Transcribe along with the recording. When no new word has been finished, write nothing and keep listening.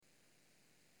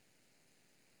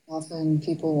Often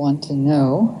people want to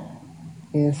know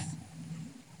if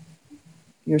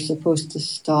you're supposed to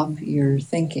stop your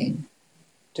thinking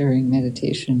during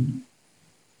meditation.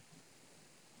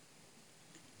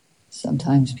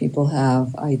 Sometimes people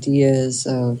have ideas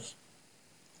of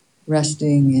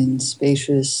resting in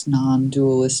spacious,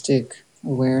 non-dualistic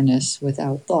awareness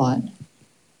without thought,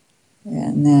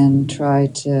 and then try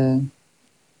to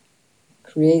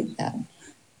create that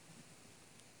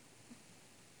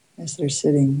as they're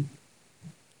sitting.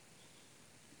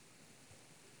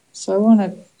 So I want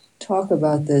to talk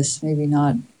about this, maybe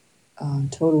not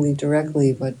totally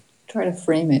directly, but try to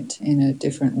frame it in a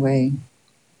different way.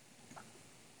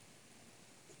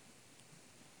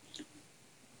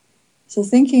 So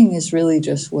thinking is really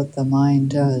just what the mind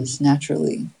does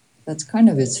naturally. That's kind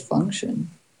of its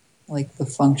function. Like the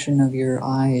function of your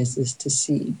eyes is to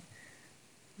see,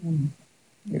 and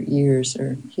your ears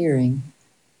are hearing,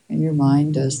 and your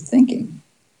mind does the thinking.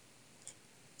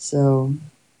 So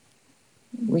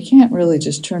we can't really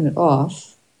just turn it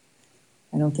off.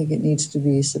 I don't think it needs to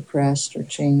be suppressed or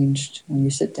changed when you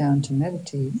sit down to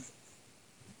meditate.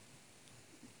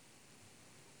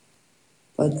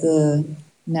 But the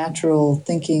natural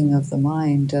thinking of the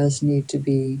mind does need to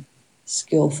be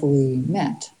skillfully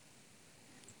met,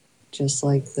 just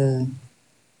like the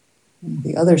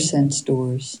other sense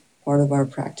doors. Part of our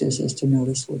practice is to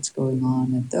notice what's going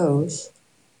on at those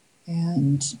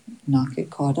and not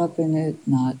get caught up in it,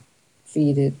 not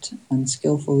feed it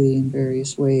unskillfully in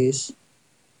various ways.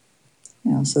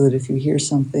 So that if you hear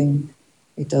something,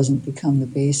 it doesn't become the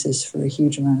basis for a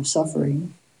huge amount of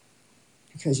suffering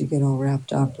because you get all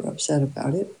wrapped up or upset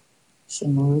about it.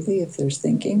 Similarly, if there's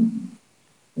thinking,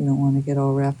 you don't want to get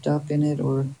all wrapped up in it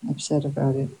or upset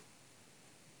about it.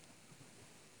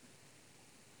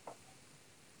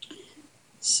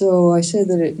 So I said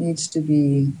that it needs to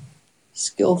be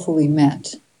skillfully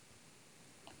met.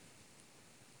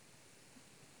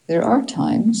 There are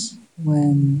times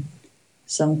when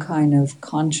some kind of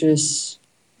conscious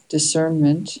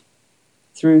discernment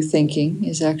through thinking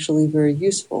is actually very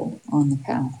useful on the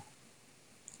path.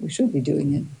 We should be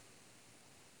doing it.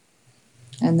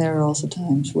 And there are also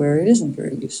times where it isn't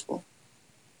very useful.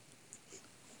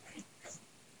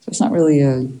 So it's not really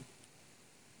a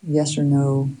yes or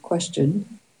no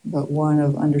question, but one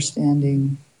of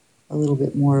understanding a little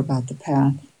bit more about the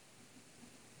path.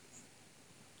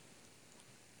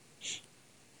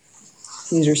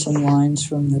 These are some lines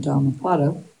from the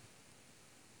Dhammapada.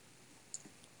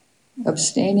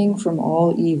 Abstaining from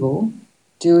all evil,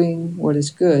 doing what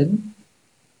is good,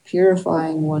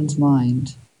 purifying one's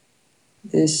mind.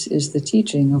 This is the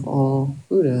teaching of all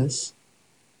Buddhas.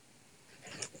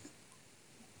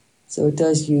 So it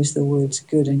does use the words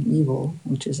good and evil,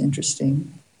 which is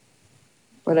interesting.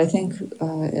 But I think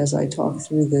as I talk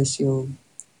through this, you'll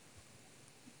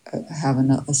have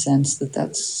a sense that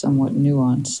that's somewhat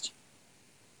nuanced.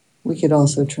 We could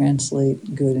also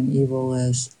translate good and evil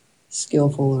as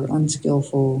skillful or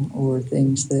unskillful, or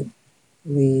things that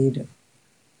lead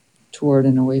toward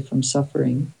and away from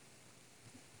suffering.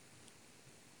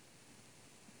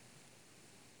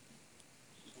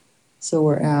 So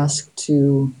we're asked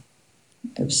to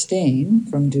abstain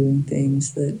from doing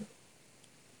things that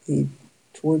lead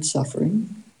toward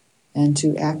suffering, and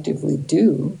to actively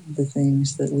do the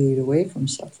things that lead away from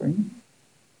suffering.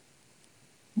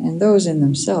 And those in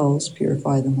themselves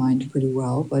purify the mind pretty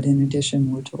well, but in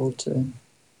addition we're told to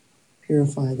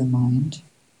purify the mind.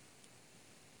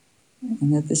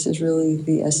 And that this is really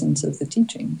the essence of the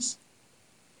teachings.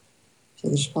 So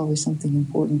there's probably something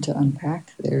important to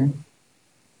unpack there.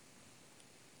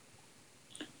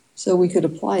 So we could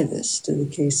apply this to the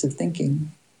case of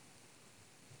thinking.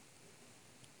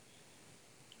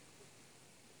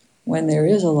 When there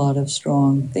is a lot of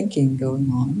strong thinking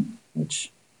going on,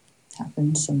 which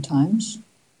happens sometimes,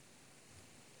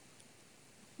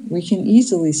 we can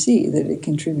easily see that it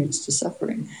contributes to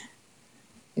suffering.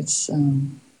 It's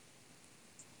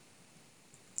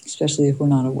especially if we're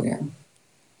not aware.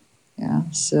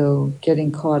 So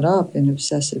getting caught up in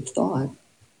obsessive thought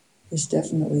is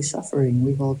definitely suffering.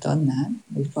 We've all done that.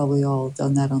 We've probably all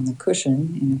done that on the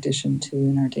cushion in addition to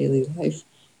in our daily life.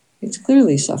 It's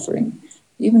clearly suffering.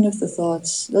 Even if the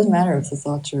thoughts, doesn't matter if the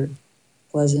thoughts are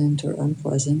pleasant or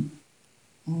unpleasant,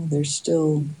 there's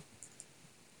still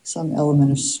some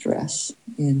element of stress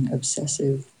in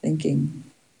obsessive thinking.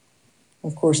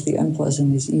 Of course, the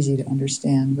unpleasant is easy to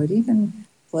understand, but even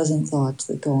pleasant thoughts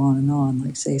that go on,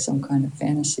 like say some kind of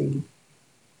fantasy,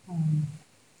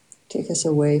 take us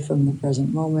away from the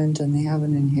present moment, and they have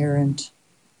an inherent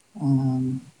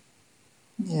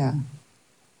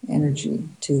energy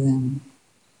to them.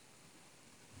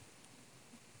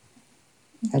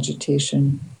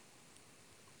 agitation.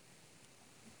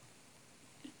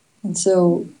 And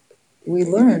so we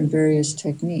learn various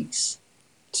techniques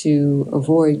to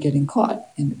avoid getting caught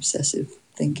in obsessive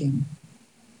thinking.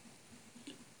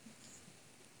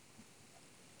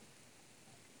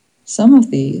 Some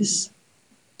of these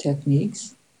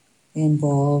techniques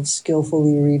involve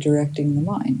skillfully redirecting the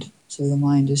mind. So the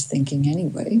mind is thinking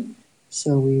anyway,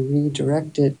 so we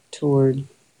redirect it toward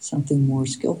something more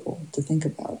skillful to think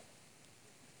about.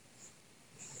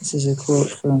 This is a quote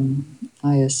from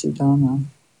Aya Sudama.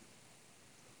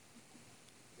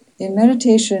 In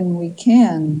meditation, we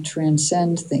can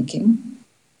transcend thinking,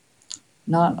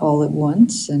 not all at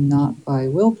once and not by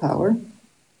willpower,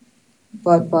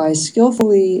 but by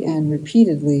skillfully and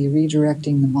repeatedly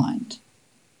redirecting the mind.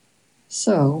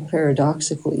 So,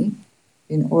 paradoxically,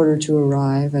 in order to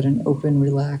arrive at an open,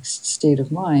 relaxed state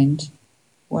of mind,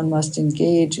 one must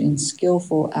engage in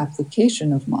skillful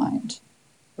application of mind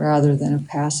rather than a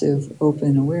passive,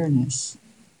 open awareness.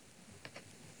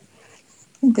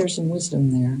 I think there's some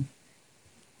wisdom there.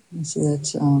 And so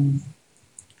that,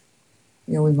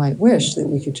 we might wish that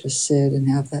we could just sit and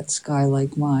have that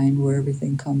sky-like mind where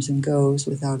everything comes and goes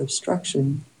without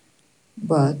obstruction.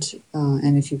 But,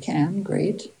 and if you can,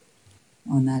 great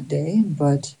on that day.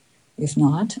 But if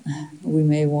not, we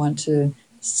may want to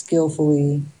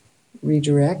skillfully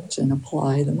redirect and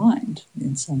apply the mind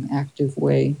in some active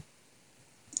way.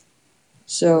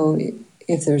 So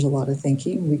if there's a lot of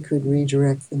thinking, we could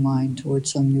redirect the mind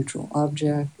towards some neutral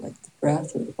object, like the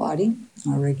breath or the body,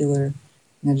 our regular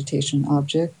meditation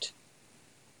object.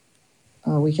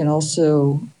 We can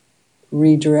also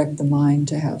redirect the mind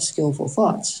to have skillful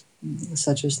thoughts,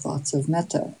 such as thoughts of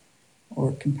metta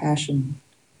or compassion.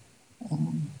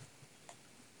 In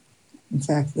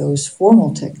fact, those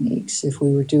formal techniques, if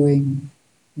we were doing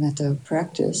metta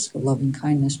practice, or loving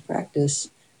kindness practice,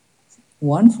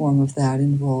 one form of that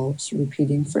involves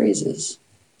repeating phrases,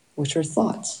 which are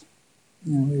thoughts.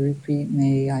 We repeat,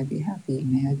 may I be happy,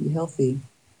 may I be healthy.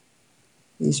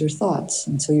 These are thoughts,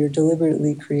 and so you're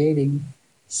deliberately creating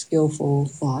skillful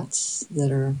thoughts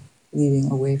that are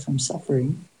leading away from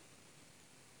suffering.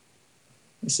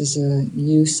 This is a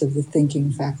use of the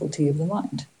thinking faculty of the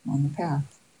mind on the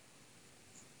path.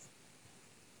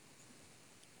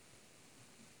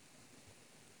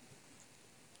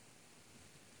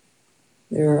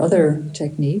 There are other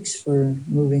techniques for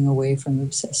moving away from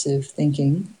obsessive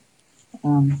thinking.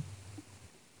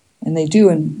 And they do,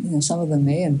 and some of them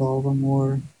may involve a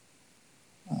more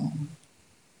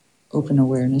open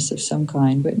awareness of some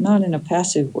kind, but not in a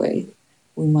passive way.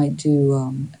 We might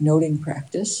do noting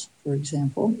practice, for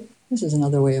example. This is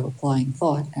another way of applying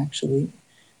thought, actually.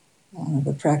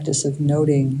 The practice of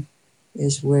noting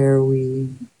is where we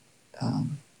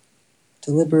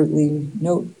deliberately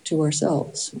note to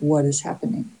ourselves what is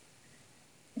happening.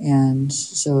 And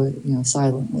so,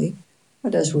 silently.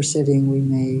 But as we're sitting, we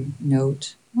may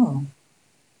note,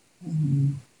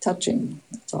 touching.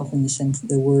 That's often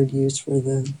the word used for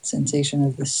the sensation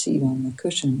of the seat on the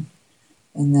cushion.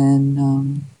 And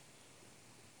then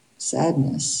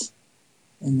sadness.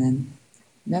 And then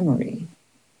memory.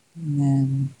 And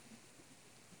then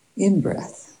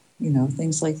in-breath.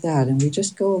 Things like that. And we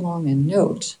just go along and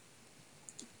note.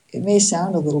 It may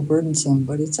sound a little burdensome,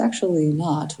 but it's actually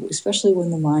not, especially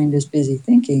when the mind is busy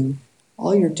thinking.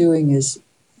 All you're doing is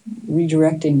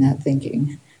redirecting that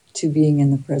thinking to being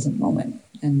in the present moment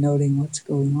and noting what's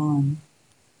going on.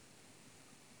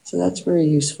 So that's a very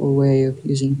useful way of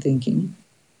using thinking.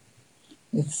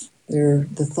 If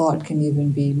the thought can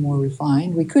even be more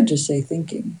refined, we could just say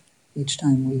thinking each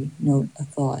time we note a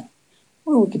thought.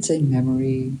 Or we could say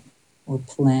memory or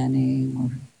planning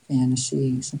or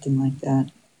fantasy, something like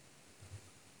that.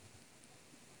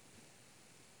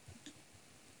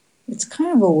 It's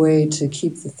kind of a way to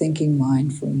keep the thinking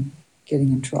mind from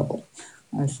getting in trouble,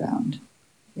 I've found.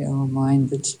 A mind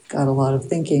that's got a lot of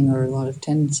thinking or a lot of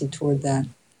tendency toward that,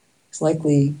 it's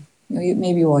likely,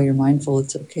 maybe while you're mindful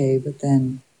it's okay, but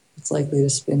then it's likely to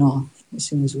spin off as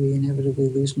soon as we inevitably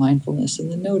lose mindfulness, and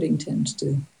the noting tends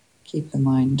to keep the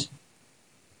mind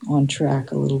on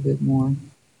track a little bit more.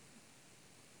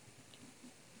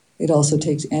 It also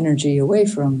takes energy away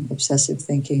from obsessive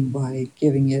thinking by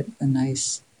giving it a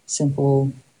nice,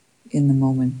 simple,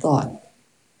 in-the-moment thought.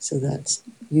 So that's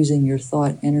using your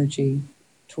thought energy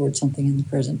towards something in the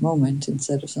present moment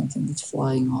instead of something that's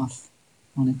flying off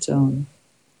on its own.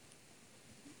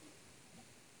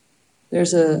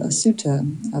 There's a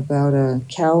sutta about a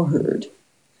cow herd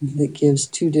that gives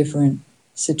two different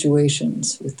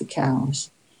situations with the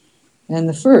cows. And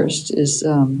the first is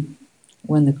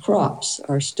when the crops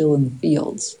are still in the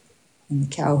fields and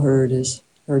the cow herd is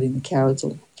herding the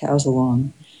cows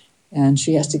along, and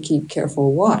she has to keep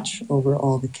careful watch over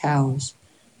all the cows.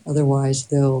 Otherwise,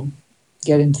 they'll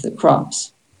get into the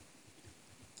crops,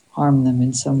 harm them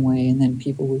in some way, and then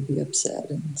people would be upset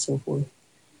and so forth.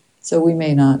 So we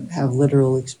may not have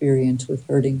literal experience with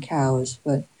herding cows,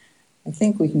 but I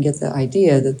think we can get the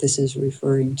idea that this is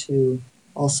referring to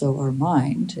also our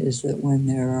mind, is that when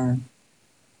there are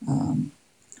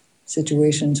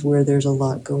situations where there's a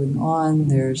lot going on,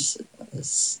 there's a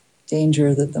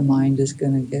danger that the mind is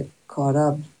going to get caught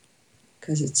up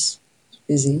because it's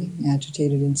busy,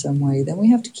 agitated in some way, then we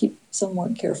have to keep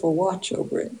somewhat careful watch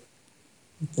over it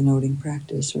with the noting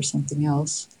practice or something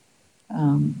else.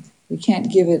 We can't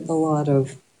give it a lot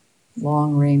of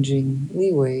long-ranging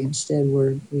leeway. Instead,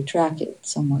 we track it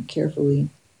somewhat carefully.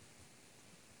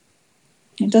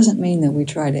 It doesn't mean that we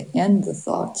try to end the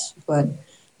thoughts, but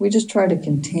we just try to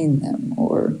contain them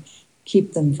or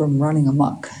keep them from running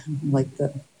amok, like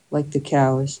the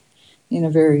cows, in a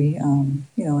very,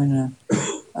 in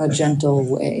a gentle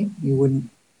way. You wouldn't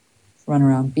run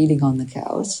around beating on the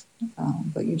cows,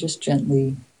 but you just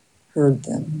gently herd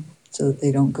them so that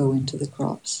they don't go into the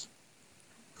crops.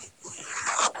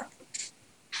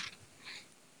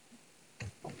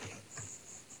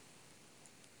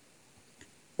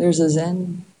 There's a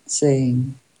Zen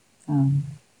saying,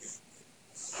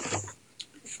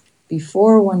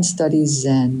 before one studies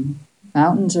Zen,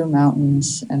 mountains are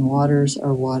mountains and waters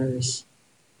are waters.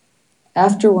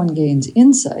 After one gains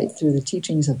insight through the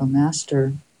teachings of a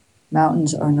master,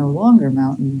 mountains are no longer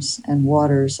mountains and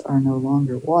waters are no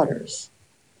longer waters.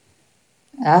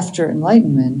 After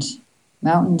enlightenment,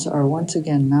 mountains are once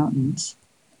again mountains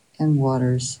and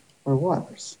waters are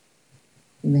waters.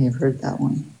 You may have heard that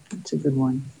one. It's a good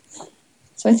one.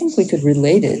 So I think we could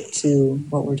relate it to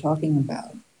what we're talking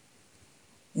about,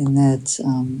 in that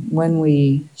when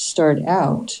we start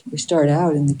out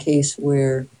in the case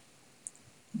where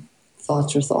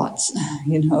thoughts are thoughts.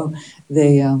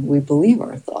 We believe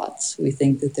our thoughts. We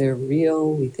think that they're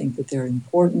real. We think that they're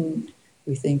important.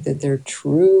 We think that they're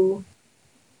true.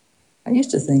 I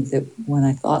used to think that when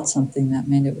I thought something, that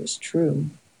meant it was true.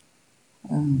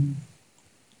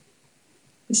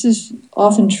 This is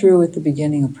often true at the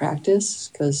beginning of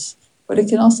practice, but it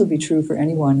can also be true for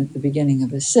anyone at the beginning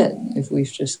of a sit, if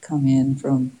we've just come in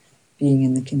from being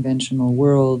in the conventional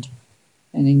world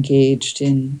and engaged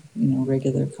in,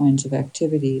 regular kinds of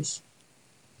activities.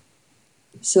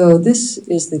 So this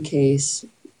is the case,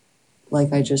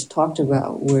 like I just talked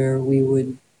about, where we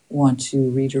would want to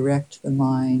redirect the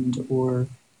mind or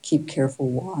keep careful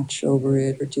watch over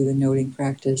it or do the noting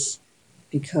practice,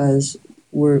 because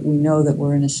we know that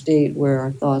we're in a state where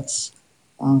our thoughts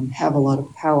have a lot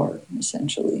of power,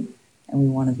 essentially, and we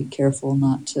want to be careful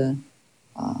not to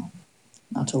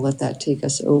let that take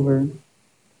us over.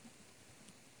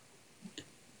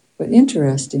 But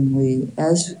interestingly,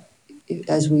 as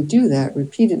we do that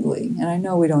repeatedly, and I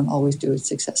know we don't always do it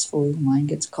successfully, the mind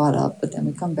gets caught up, but then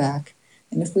we come back,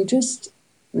 and if we just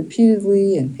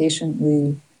repeatedly and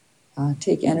patiently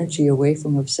take energy away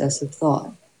from obsessive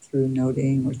thought through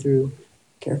noting or through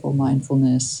careful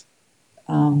mindfulness,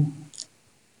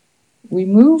 we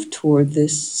move toward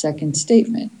this second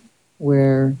statement,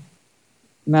 where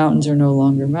mountains are no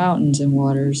longer mountains and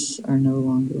waters are no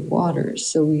longer waters.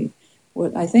 So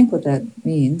what that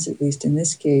means, at least in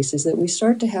this case, is that we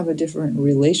start to have a different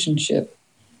relationship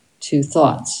to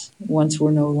thoughts once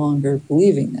we're no longer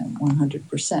believing them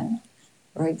 100%.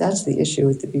 Right? That's the issue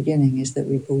at the beginning, is that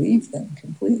we believe them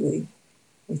completely.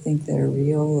 We think they're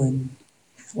real and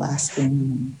lasting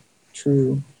and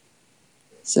true.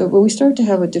 So, but we start to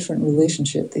have a different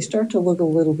relationship. They start to look a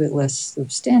little bit less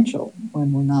substantial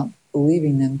when we're not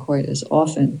believing them quite as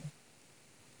often.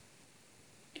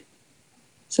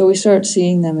 So we start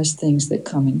seeing them as things that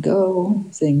come and go,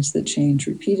 things that change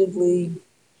repeatedly,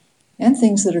 and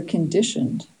things that are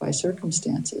conditioned by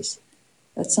circumstances.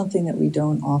 That's something that we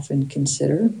don't often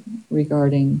consider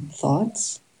regarding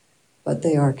thoughts, but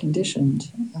they are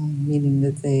conditioned, meaning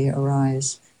that they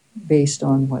arise based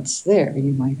on what's there.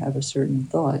 You might have a certain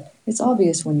thought. It's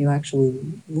obvious when you actually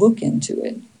look into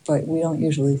it, but we don't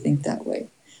usually think that way.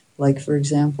 Like, for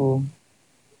example,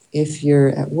 if you're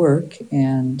at work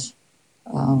and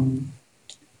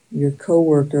your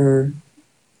coworker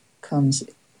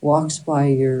walks by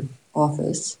your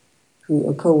office,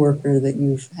 a coworker that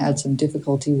you've had some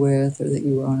difficulty with, or that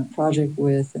you were on a project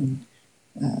with, and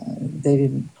they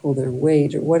didn't pull their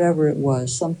weight, or whatever it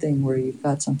was, something where you've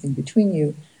got something between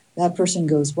you, that person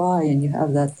goes by and you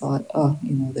have that thought,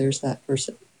 there's that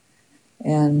person.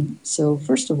 And so,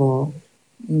 first of all,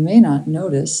 you may not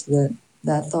notice that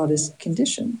thought is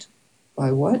conditioned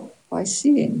by what? By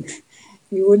seeing.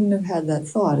 You wouldn't have had that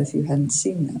thought if you hadn't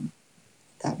seen them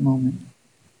at that moment.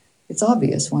 It's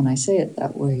obvious when I say it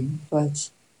that way, but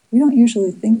we don't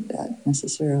usually think that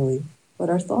necessarily. But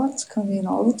our thoughts come in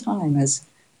all the time as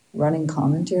running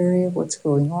commentary of what's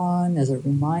going on, as a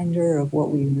reminder of what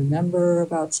we remember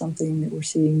about something that we're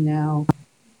seeing now.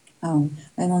 And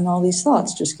then all these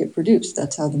thoughts just get produced.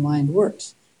 That's how the mind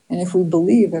works. And if we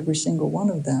believe every single one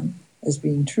of them as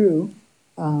being true,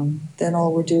 then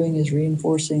all we're doing is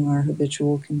reinforcing our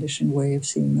habitual conditioned way of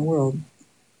seeing the world,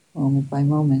 moment by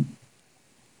moment.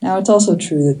 Now, it's also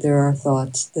true that there are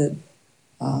thoughts that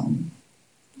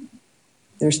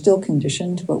they're still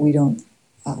conditioned, but we don't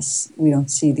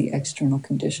see the external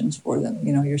conditions for them.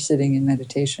 You know, you're sitting in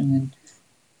meditation and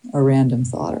a random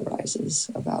thought arises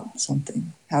about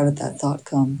something. How did that thought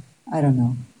come? I don't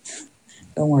know.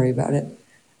 Don't worry about it.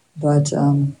 But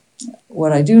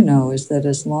what I do know is that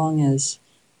as long as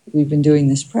we've been doing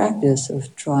this practice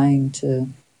of trying to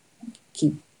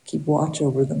keep watch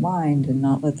over the mind and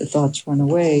not let the thoughts run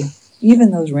away,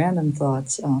 even those random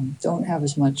thoughts don't have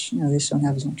as much, they just don't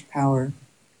have as much power.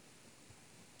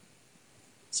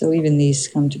 So even these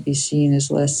come to be seen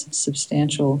as less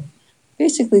substantial.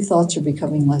 Basically, thoughts are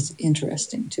becoming less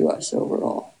interesting to us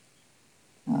overall.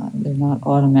 They're not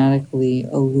automatically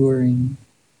alluring.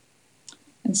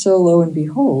 And so, lo and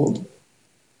behold,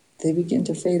 they begin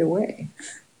to fade away.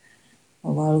 A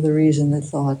lot of the reason that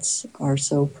thoughts are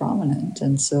so prominent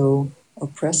and so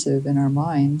oppressive in our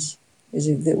minds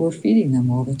is that we're feeding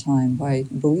them all the time by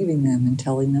believing them and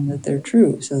telling them that they're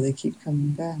true, so they keep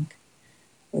coming back.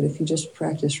 But if you just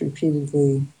practice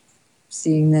repeatedly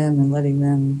seeing them and letting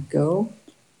them go,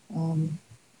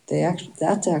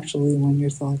 that's actually when your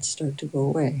thoughts start to go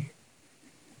away.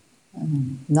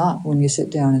 Not when you sit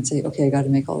down and say, okay, I got to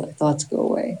make all the thoughts go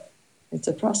away. It's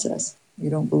a process. You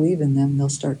don't believe in them, they'll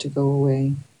start to go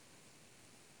away.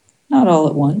 Not all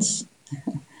at once.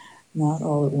 Not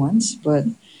all at once, but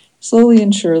slowly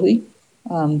and surely,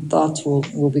 thoughts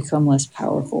will become less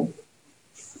powerful.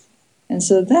 And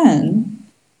so then,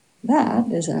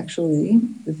 that is actually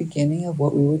the beginning of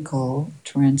what we would call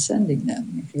transcending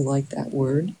them, if you like that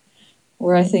word,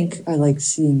 where I think I like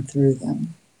seeing through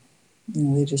them.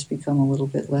 They just become a little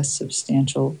bit less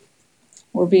substantial,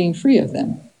 or being free of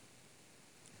them.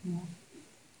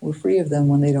 We're free of them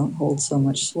when they don't hold so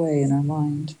much sway in our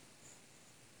mind.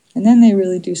 And then they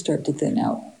really do start to thin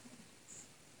out.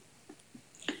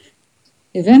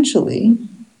 Eventually,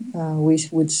 we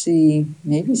would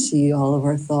maybe see all of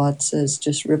our thoughts as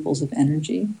just ripples of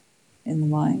energy in the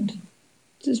mind,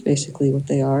 which is basically what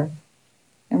they are.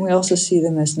 And we also see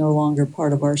them as no longer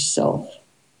part of our self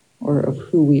or of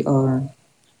who we are.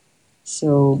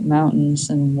 So mountains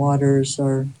and waters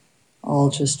are all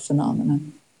just phenomena.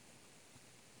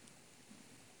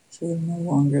 So they're no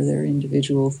longer their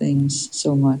individual things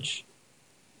so much.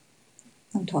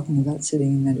 I'm talking about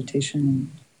sitting in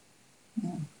meditation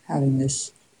and having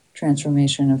this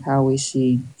transformation of how we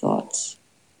see thoughts.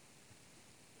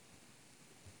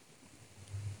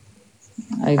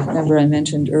 I remember I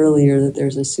mentioned earlier that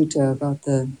there's a sutta about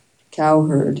the cow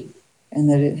herd and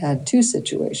that it had two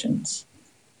situations.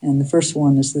 And the first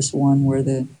one is this one where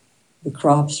the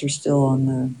crops are still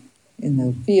in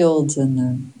the fields and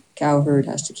the cow herd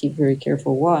has to keep very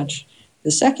careful watch.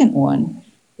 The second one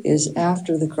is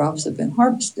after the crops have been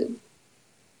harvested.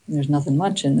 And there's nothing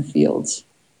much in the fields.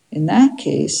 In that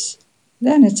case,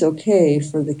 then it's okay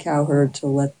for the cow herd to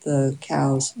let the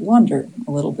cows wander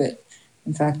a little bit.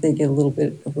 In fact, they get a little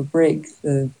bit of a break.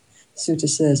 The sutta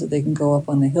says that they can go up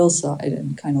on the hillside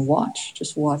and kind of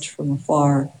just watch from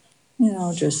afar,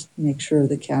 just make sure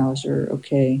the cows are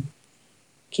okay,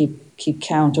 keep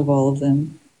count of all of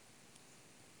them.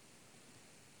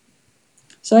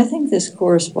 So I think this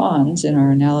corresponds in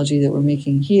our analogy that we're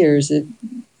making here is that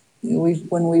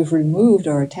when we've removed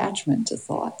our attachment to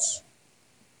thoughts,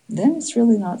 then it's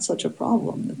really not such a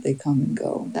problem that they come and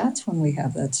go. That's when we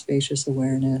have that spacious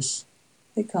awareness.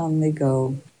 They come, they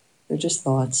go. They're just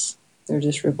thoughts. They're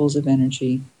just ripples of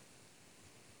energy.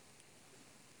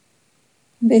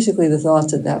 Basically, the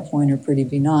thoughts at that point are pretty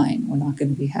benign. We're not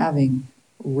going to be having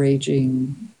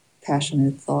raging,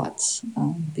 passionate thoughts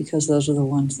because those are the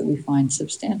ones that we find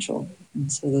substantial.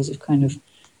 And so those have kind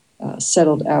of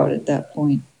settled out at that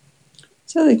point.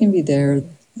 So they can be there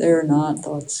or not.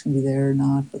 Thoughts can be there or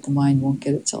not, but the mind won't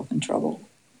get itself in trouble.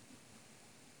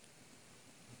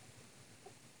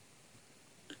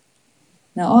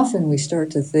 Now, often we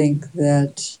start to think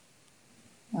that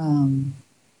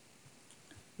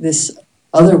this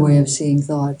other way of seeing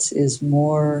thoughts is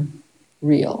more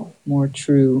real, more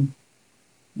true,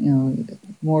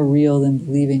 more real than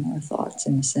believing our thoughts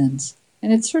in a sense.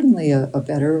 And it's certainly a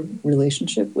better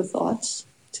relationship with thoughts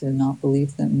to not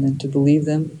believe them than to believe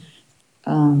them.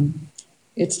 Um,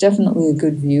 it's definitely a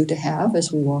good view to have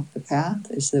as we walk the path,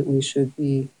 is that we should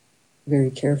be very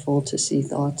careful to see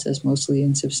thoughts as mostly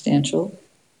insubstantial.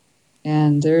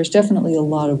 And there's definitely a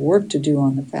lot of work to do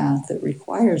on the path that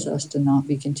requires us to not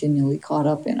be continually caught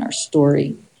up in our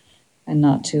story and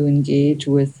not to engage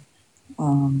with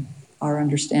um, our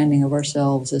understanding of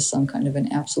ourselves as some kind of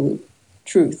an absolute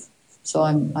truth. So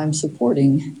I'm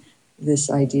supporting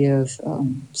this idea of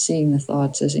seeing the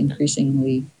thoughts as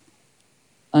increasingly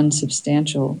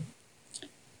unsubstantial.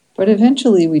 But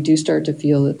eventually, we do start to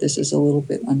feel that this is a little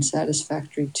bit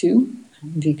unsatisfactory too,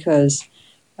 because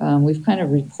we've kind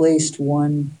of replaced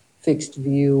one fixed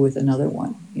view with another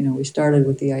one. You know, we started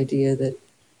with the idea that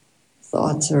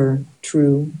thoughts are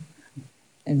true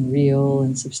and real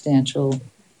and substantial,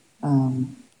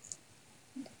 um,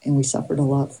 and we suffered a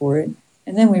lot for it.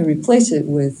 And then we replace it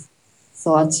with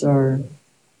thoughts are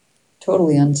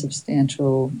totally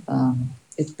unsubstantial.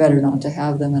 It's better not to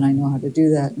have them, and I know how to do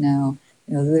that now.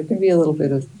 You know, there can be a little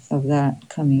bit of that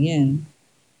coming in.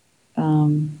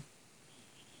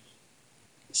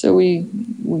 So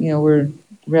we're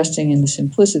resting in the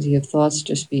simplicity of thoughts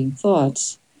just being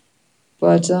thoughts.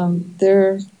 But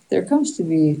there comes to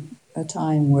be a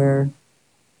time where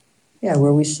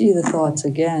we see the thoughts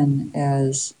again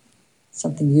as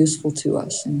something useful to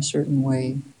us in a certain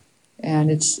way. And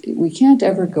we can't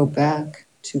ever go back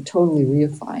to totally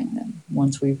reifying them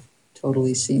once we've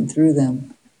totally seen through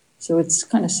them. So it's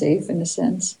kind of safe in a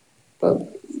sense, but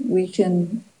we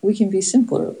can be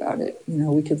simpler about it. You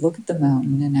know, we could look at the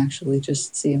mountain and actually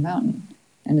just see a mountain,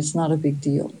 and it's not a big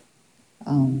deal.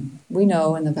 We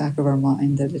know in the back of our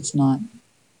mind that it's not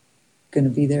going to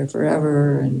be there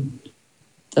forever and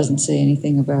doesn't say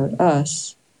anything about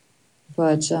us,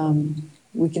 but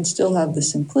we can still have the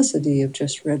simplicity of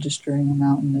just registering a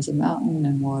mountain as a mountain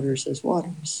and waters as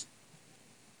waters.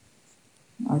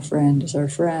 Our friend is our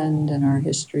friend and our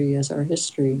history as our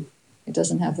history. It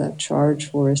doesn't have that charge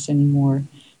for us anymore.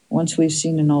 Once we've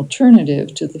seen an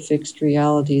alternative to the fixed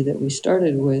reality that we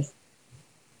started with,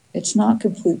 it's not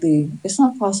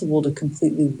possible to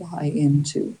completely buy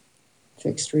into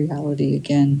fixed reality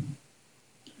again.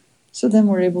 So then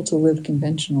we're able to live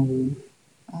conventionally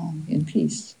in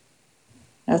peace.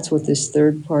 That's what this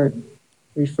third part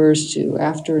refers to.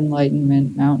 After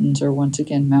enlightenment, mountains are once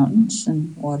again mountains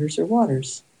and waters are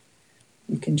waters.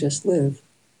 You can just live.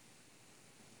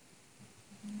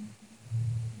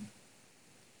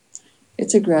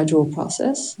 It's a gradual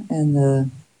process,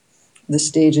 and the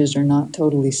stages are not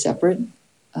totally separate.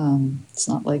 It's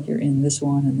not like you're in this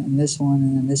one and then this one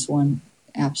and then this one.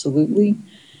 Absolutely.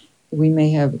 We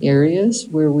may have areas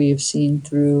where we have seen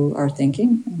through our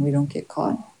thinking and we don't get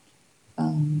caught.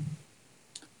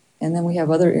 And then we have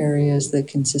other areas that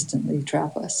consistently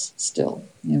trap us still.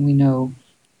 And we know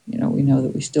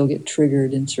that we still get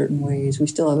triggered in certain ways. We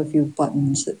still have a few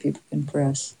buttons that people can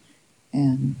press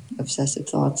and obsessive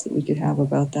thoughts that we could have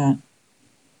about that.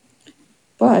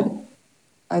 But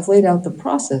I've laid out the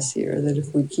process here that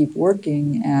if we keep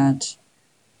working at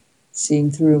seeing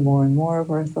through more and more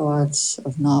of our thoughts,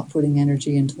 of not putting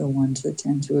energy into the ones that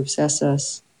tend to obsess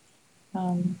us,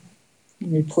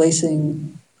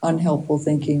 replacing unhelpful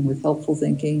thinking with helpful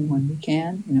thinking when we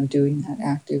can, doing that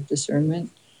active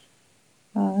discernment,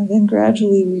 then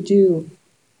gradually we do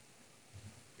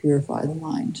purify the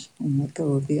mind and let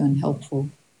go of the unhelpful.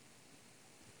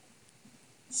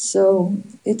 So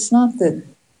it's not that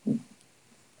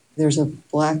there's a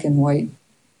black and white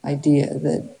idea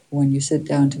that when you sit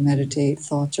down to meditate,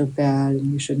 thoughts are bad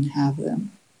and you shouldn't have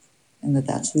them, and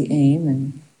that's the aim.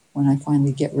 And when I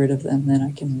finally get rid of them,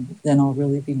 then I'll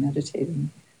really be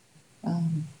meditating.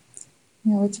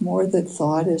 It's more that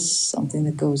thought is something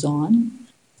that goes on,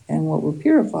 and what we're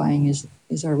purifying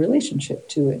is our relationship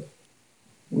to it.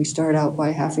 We start out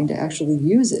by having to actually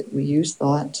use it. We use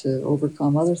thought to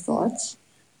overcome other thoughts,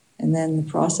 and then the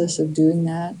process of doing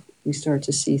that, we start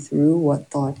to see through what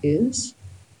thought is.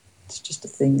 It's just a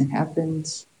thing that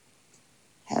happens,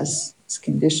 it's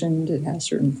conditioned, it has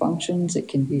certain functions, it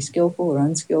can be skillful or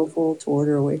unskillful, toward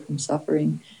or away from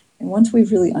suffering. And once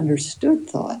we've really understood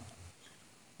thought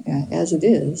as it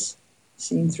is,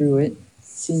 seen through it,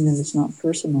 seen that it's not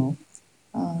personal,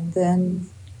 then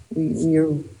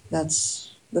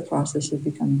that's the process of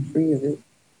becoming free of it.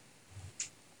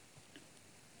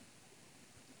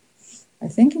 I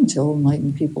think until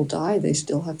enlightened people die, they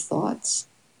still have thoughts.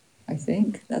 I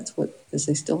think that's because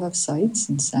they still have sights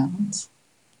and sounds.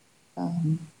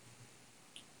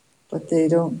 But they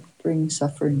don't bring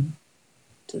suffering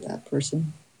to that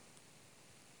person.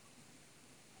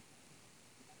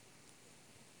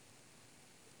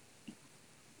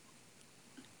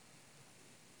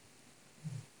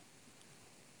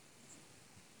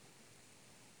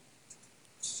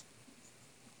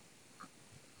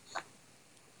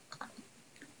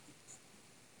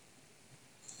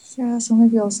 Yeah, so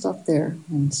maybe I'll stop there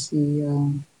and see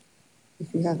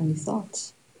if you have any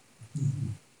thoughts.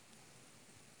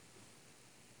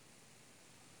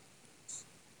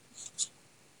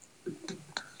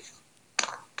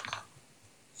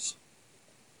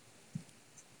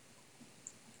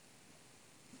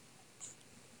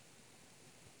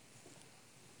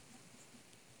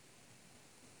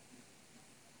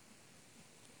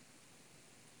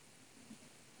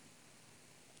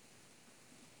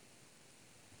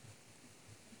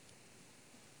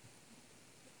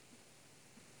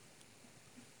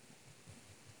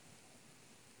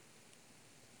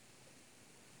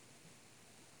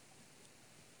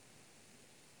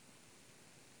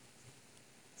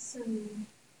 So, can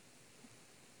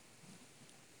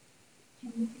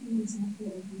you give an example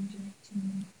of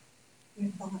redirecting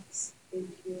your thoughts if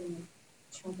you're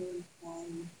troubled by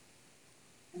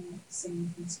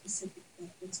saying anything specific that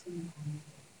what's going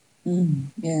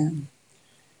on? Yeah.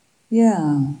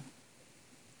 Yeah.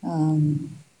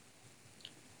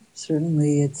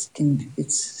 Certainly,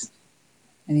 it's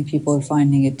many people are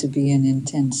finding it to be an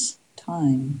intense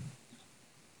time,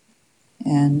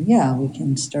 and yeah, we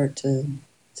can start to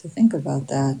think about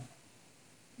that.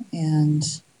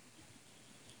 And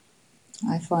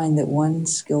I find that one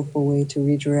skillful way to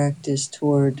redirect is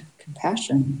toward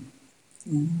compassion,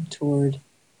 toward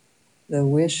the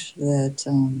wish that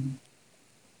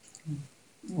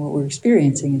what we're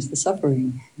experiencing is the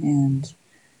suffering. And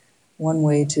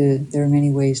there are many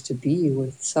ways to be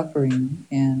with suffering,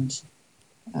 and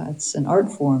it's an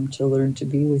art form to learn to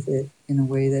be with it in a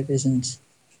way that isn't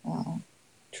uh,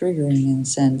 triggering in a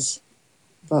sense.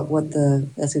 But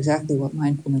that's exactly what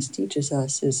mindfulness teaches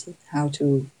us, is how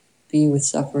to be with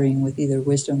suffering with either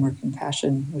wisdom or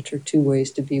compassion, which are two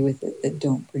ways to be with it that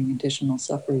don't bring additional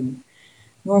suffering.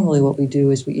 Normally what we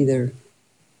do is we either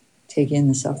take in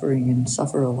the suffering and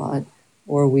suffer a lot,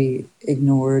 or we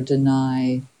ignore,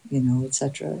 deny,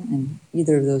 etc. And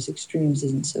either of those extremes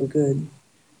isn't so good.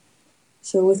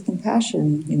 So with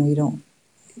compassion, you don't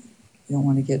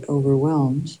want to get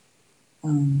overwhelmed.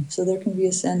 So there can be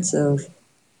a sense of,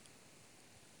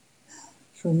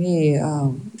 for me,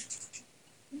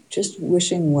 just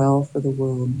wishing well for the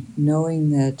world, knowing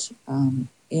that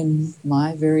in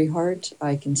my very heart,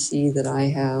 I can see that I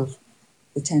have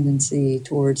the tendency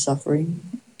toward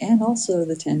suffering and also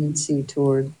the tendency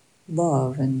toward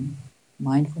love and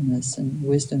mindfulness and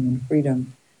wisdom and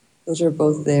freedom. Those are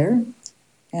both there.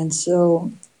 And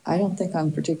so I don't think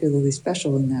I'm particularly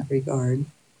special in that regard.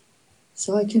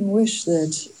 So I can wish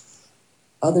that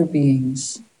other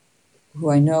beings who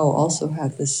I know also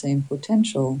have this same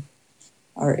potential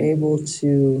are able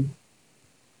to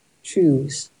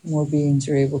choose. More beings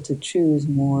are able to choose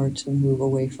more to move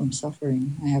away from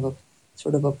suffering. I have a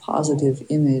sort of a positive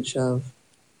image of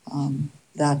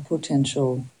that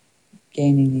potential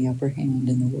gaining the upper hand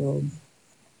in the world.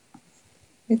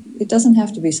 It doesn't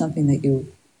have to be something that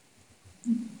you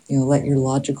let your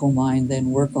logical mind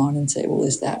then work on and say, well,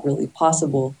 is that really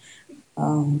possible?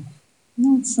 No,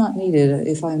 it's not needed.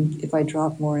 If I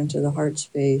drop more into the heart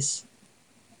space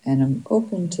and I'm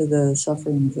open to the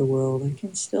suffering of the world, I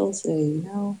can still say,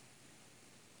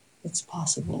 it's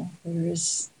possible. There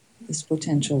is this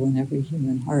potential in every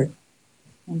human heart,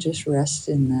 and just rest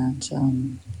in that,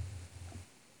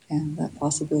 and that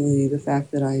possibility. The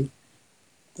fact that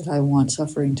I want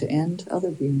suffering to end, other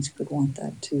beings could want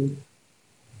that too.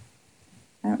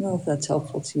 I don't know if that's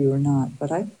helpful to you or not,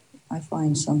 but I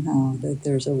find somehow that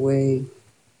there's a way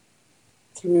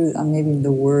through. Maybe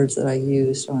the words that I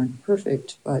used aren't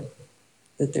perfect, but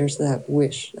that there's that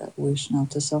wish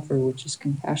not to suffer, which is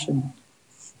compassion,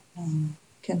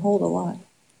 can hold a lot.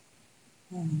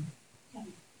 Yeah,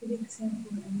 good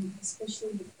example, and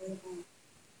especially the part about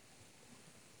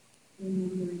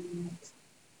remembering that,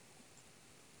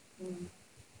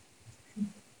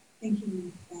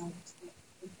 thinking about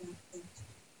the fact that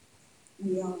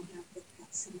we all have the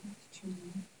capacity to turn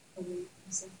away from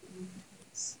suffering.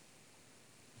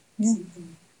 Yeah,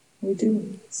 something we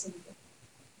do. So that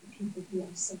the people who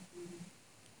are suffering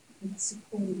and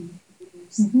supporting the people who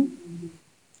are suffering.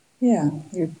 Yeah,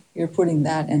 you're putting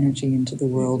that energy into the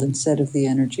world instead of the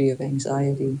energy of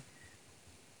anxiety.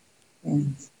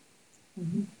 And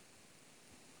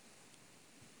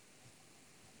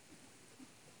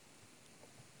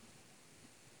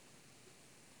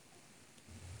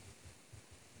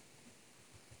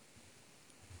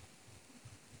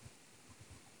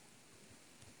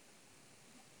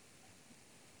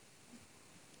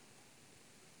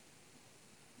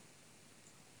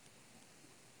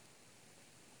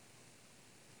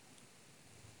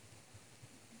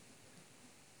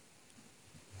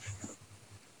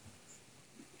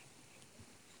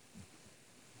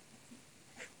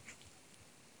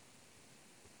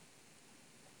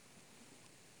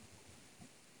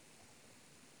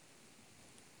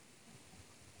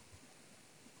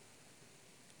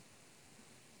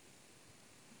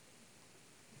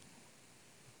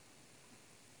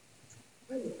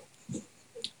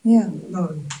Yeah.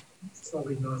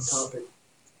 Probably non-topic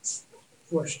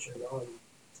question.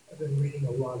 I've been reading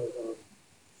a lot of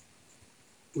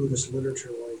Buddhist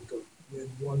literature, like in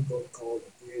one book called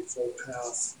The Eightfold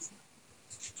Path,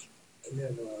 and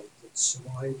then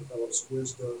Samadhi develops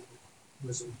wisdom,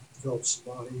 wisdom develops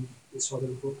samadhi. This other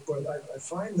book, but I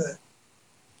find that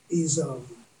these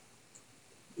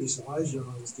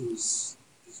ajahns, these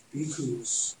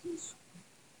bhikkhus, these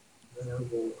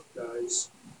venerable guys,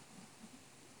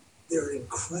 they're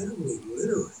incredibly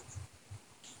literate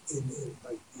in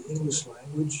like the English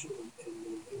language and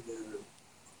in their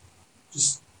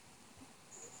just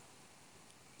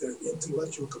their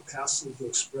intellectual capacity to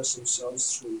express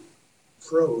themselves through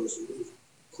prose.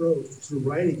 Prose through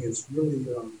writing is really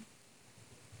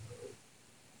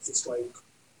it's like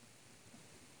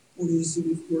where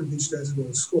did these guys go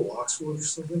to school? Oxford or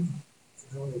something?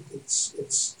 You know, it's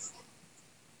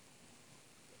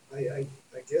I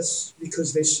guess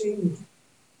because they seem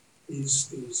these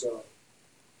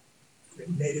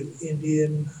native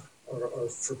Indian or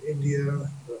from India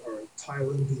or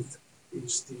Thailand,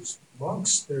 these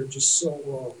monks, they're just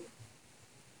so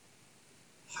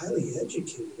highly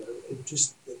educated, and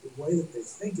just the way that they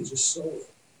think is just so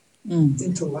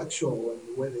intellectual, and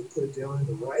the way they put it down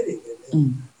into writing,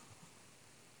 and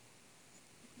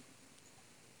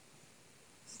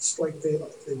it's like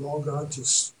they've all gone to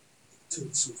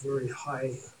some very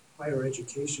higher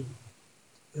education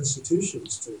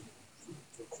institutions to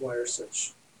acquire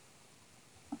such.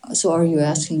 So are you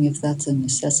asking if that's a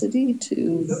necessity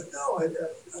to? No,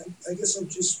 I guess I'm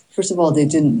just. First of all, they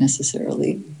didn't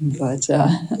necessarily, but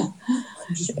I'm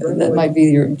just that might be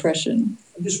your impression.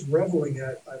 I'm just reveling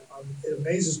at. It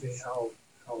amazes me how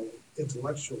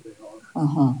intellectual they are.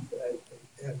 Uh-huh.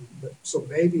 And so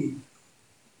maybe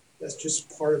that's just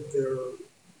part of their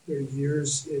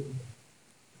years in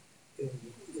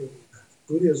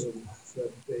Buddhism,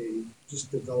 that they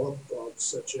just develop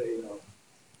such a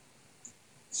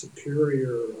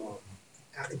superior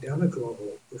academic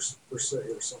level per se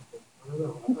or something. I don't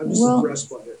know. I'm just impressed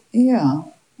by it. Yeah.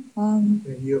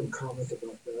 Maybe you have a comment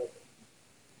about that.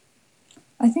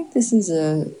 I think this is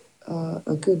a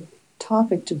good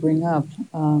topic to bring up,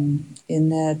 in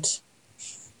that,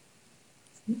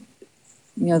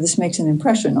 this makes an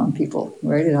impression on people,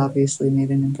 right? It obviously made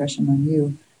an impression on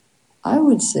you. I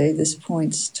would say this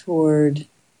points toward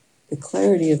the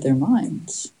clarity of their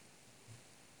minds,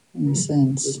 in a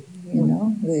sense.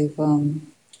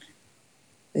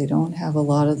 They don't have a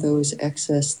lot of those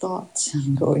excess thoughts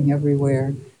going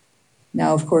everywhere.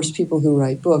 Now, of course, people who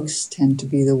write books tend to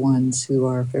be the ones who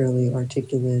are fairly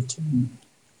articulate and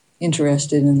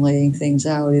interested in laying things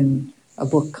out in a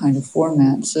book kind of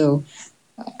format. So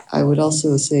I would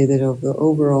also say that of the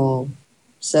overall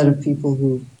set of people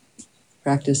who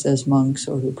practice as monks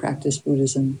or who practice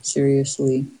Buddhism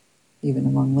seriously, even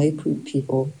among lay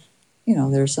people,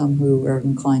 there are some who are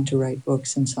inclined to write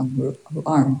books and some who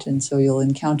aren't. And so you'll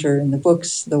encounter in the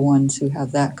books the ones who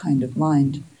have that kind of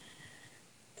mind.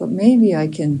 But maybe I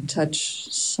can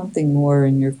touch something more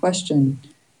in your question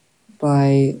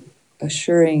by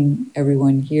assuring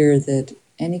everyone here that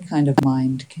any kind of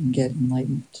mind can get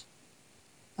enlightened.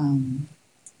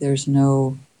 There's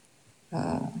no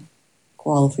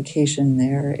qualification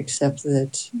there, except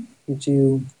that you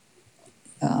do,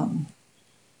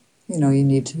 you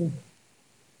need to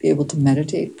be able to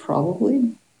meditate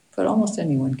probably, but almost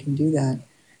anyone can do that.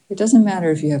 It doesn't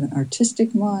matter if you have an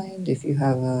artistic mind, if you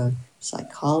have a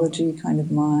psychology kind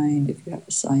of mind, if you have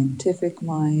a scientific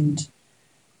mind,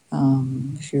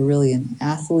 if you're really an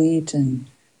athlete and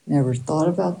never thought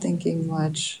about thinking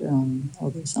much,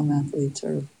 although some athletes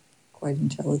are quite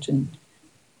intelligent.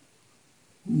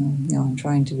 I'm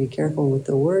trying to be careful with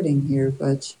the wording here,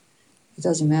 but it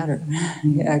doesn't matter.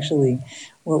 Actually,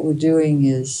 what we're doing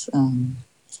is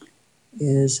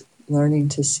learning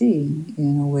to see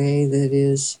in a way that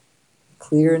is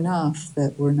clear enough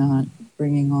that we're not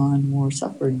bringing on more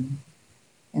suffering.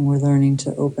 And we're learning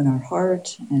to open our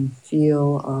heart and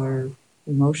feel our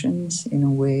emotions in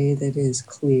a way that is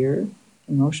clear.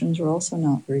 Emotions are also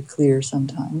not very clear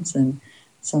sometimes, and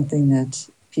something that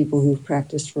people who've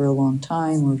practiced for a long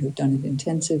time or who've done it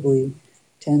intensively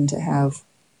tend to have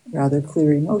rather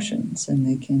clear emotions, and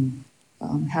they can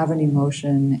have an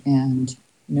emotion and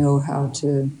know how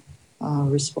to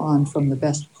respond from the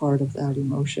best part of that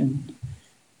emotion.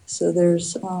 So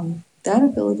there's that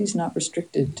ability is not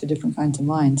restricted to different kinds of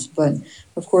minds, but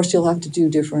of course you'll have to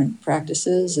do different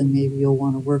practices, and maybe you'll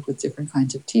want to work with different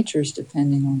kinds of teachers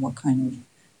depending on what kind of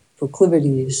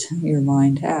proclivities your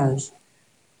mind has.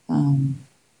 And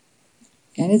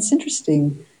it's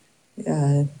interesting,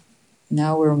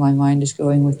 now where my mind is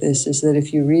going with this is that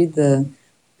if you read the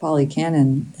Pali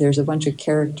Canon, there's a bunch of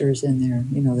characters in there.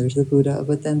 There's the Buddha,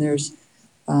 but then there's,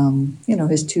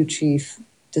 his two chief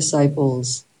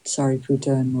disciples,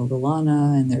 Sariputta and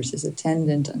Moggallana, and there's his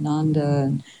attendant, Ananda,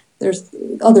 and there's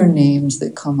other names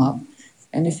that come up.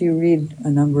 And if you read a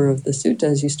number of the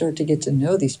suttas, you start to get to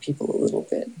know these people a little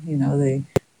bit.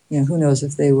 Who knows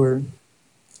if they were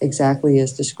exactly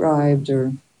as described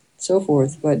or so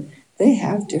forth, but they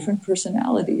have different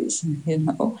personalities.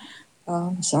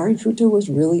 Sariputta was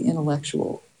really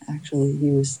intellectual. Actually,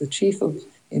 he was the chief of,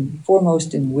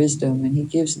 foremost in wisdom, and he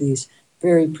gives these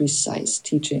very precise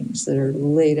teachings that are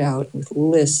laid out with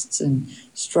lists and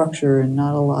structure and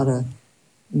not a lot of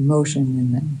emotion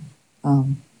in them.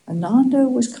 Ananda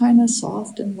was kind of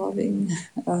soft and loving.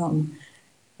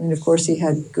 Of course, he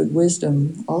had good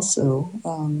wisdom also,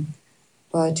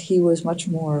 but he was much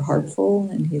more heartful,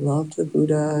 and he loved the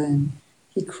Buddha, and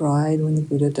he cried when the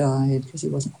Buddha died because he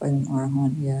wasn't quite an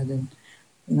arahant yet, and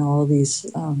all these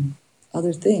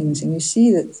other things. And you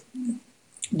see that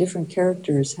different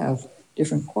characters have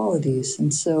different qualities,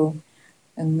 and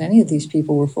many of these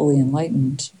people were fully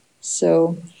enlightened.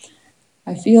 So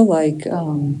I feel like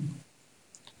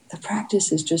the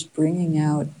practice is just bringing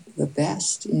out the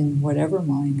best in whatever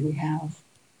mind we have,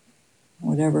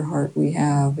 whatever heart we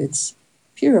have. It's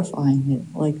purifying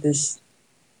it, like this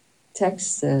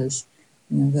text says,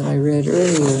 that I read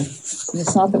earlier. And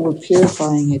it's not that we're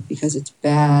purifying it because it's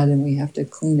bad and we have to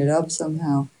clean it up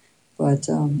somehow, but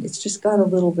it's just got a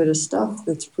little bit of stuff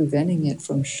that's preventing it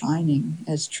from shining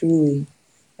as truly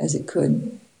as it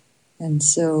could. And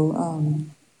so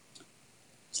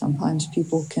sometimes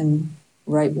people can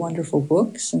write wonderful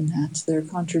books, and that's their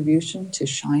contribution to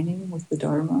shining with the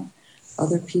Dharma.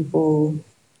 Other people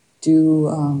do,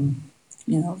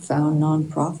 found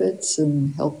nonprofits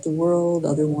and help the world.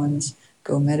 Other ones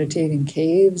go meditate in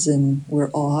caves, and we're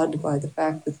awed by the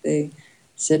fact that they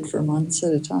sit for months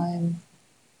at a time.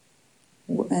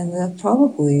 And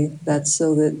that's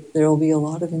so that there'll be a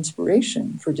lot of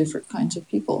inspiration for different kinds of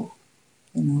people.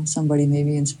 Somebody may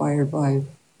be inspired by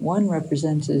one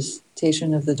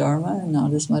representation of the Dharma and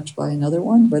not as much by another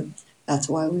one, but that's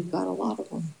why we've got a lot of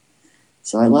them.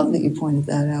 So I love that you pointed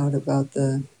that out about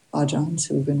the Ajahns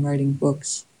who have been writing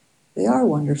books. They are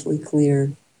wonderfully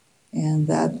clear, and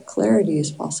that clarity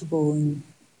is possible in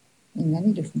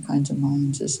many different kinds of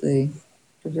minds as they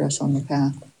progress on the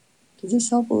path. Does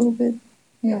this help a little bit?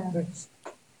 Yeah. Thanks.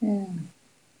 Yeah.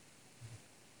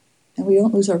 And we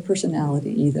don't lose our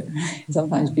personality either.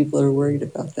 Sometimes people are worried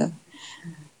about that.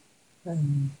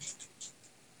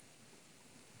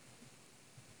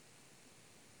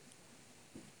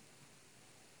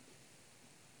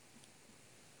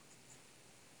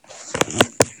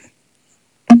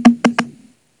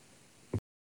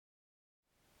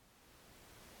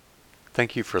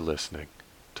 Thank you for listening.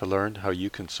 To learn how you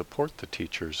can support the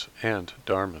teachers and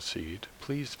Dharma Seed,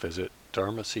 please visit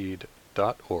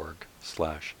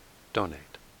dharmaseed.org/donate.